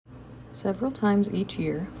Several times each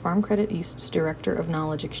year, Farm Credit East's Director of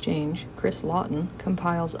Knowledge Exchange, Chris Lawton,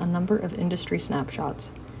 compiles a number of industry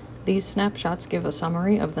snapshots. These snapshots give a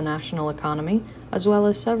summary of the national economy, as well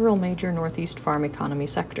as several major Northeast farm economy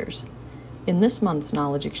sectors. In this month's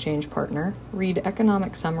Knowledge Exchange partner, read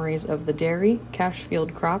economic summaries of the dairy, cash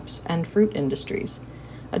field crops, and fruit industries.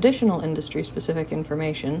 Additional industry-specific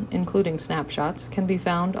information, including snapshots, can be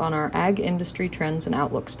found on our Ag Industry Trends and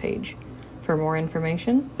Outlooks page. For more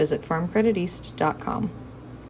information, visit farmcrediteast.com.